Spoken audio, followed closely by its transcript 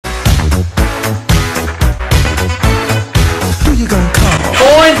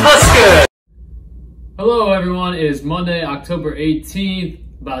Hello everyone, it is Monday, October 18th,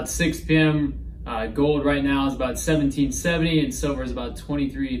 about 6 p.m. Gold right now is about $17.70 and silver is about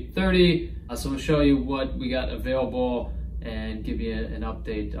 $23.30. So we'll show you what we got available and give you an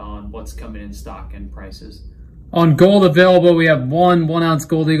update on what's coming in stock and prices. On gold available, we have one 1 ounce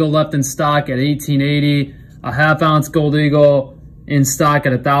gold eagle left in stock at $18.80, a half ounce gold eagle in stock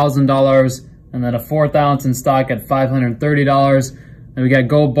at $1,000, and then a 1/4 ounce in stock at $530. And we got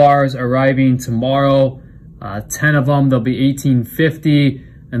gold bars arriving tomorrow, 10 of them, they'll be $18.50,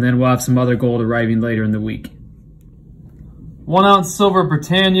 and then we'll have some other gold arriving later in the week. 1 ounce silver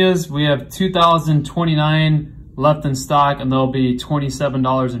Britannias, we have 2,029 left in stock, and they'll be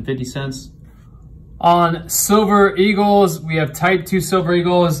 $27.50. On silver eagles, we have type 2 silver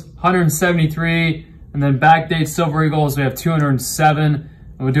eagles, 173, and then backdate silver eagles, we have 207, and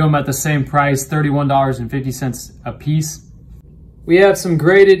we'll do them at the same price, $31.50 a piece. We have some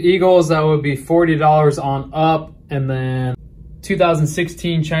graded eagles that would be $40 on up, and then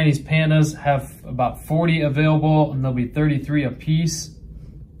 2016 Chinese pandas have about 40 available, and they'll be 33 a piece.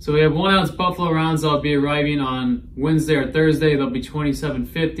 So we have 1 ounce buffalo rounds that'll be arriving on Wednesday or Thursday. They'll be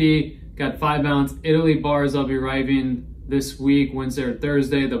 $27.50. Got 5 ounce Italy bars that'll be arriving this week, Wednesday or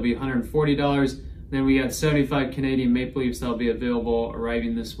Thursday. They'll be $140. Then we got 75 Canadian maple leafs that'll be available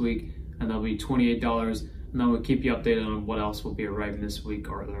arriving this week, and they'll be $28. And then we'll keep you updated on what else will be arriving this week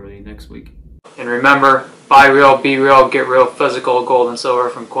or early next week. And remember, buy real, be real, get real physical gold and silver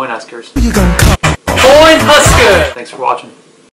from Coinhuskers. Coinhuskers! Thanks for watching.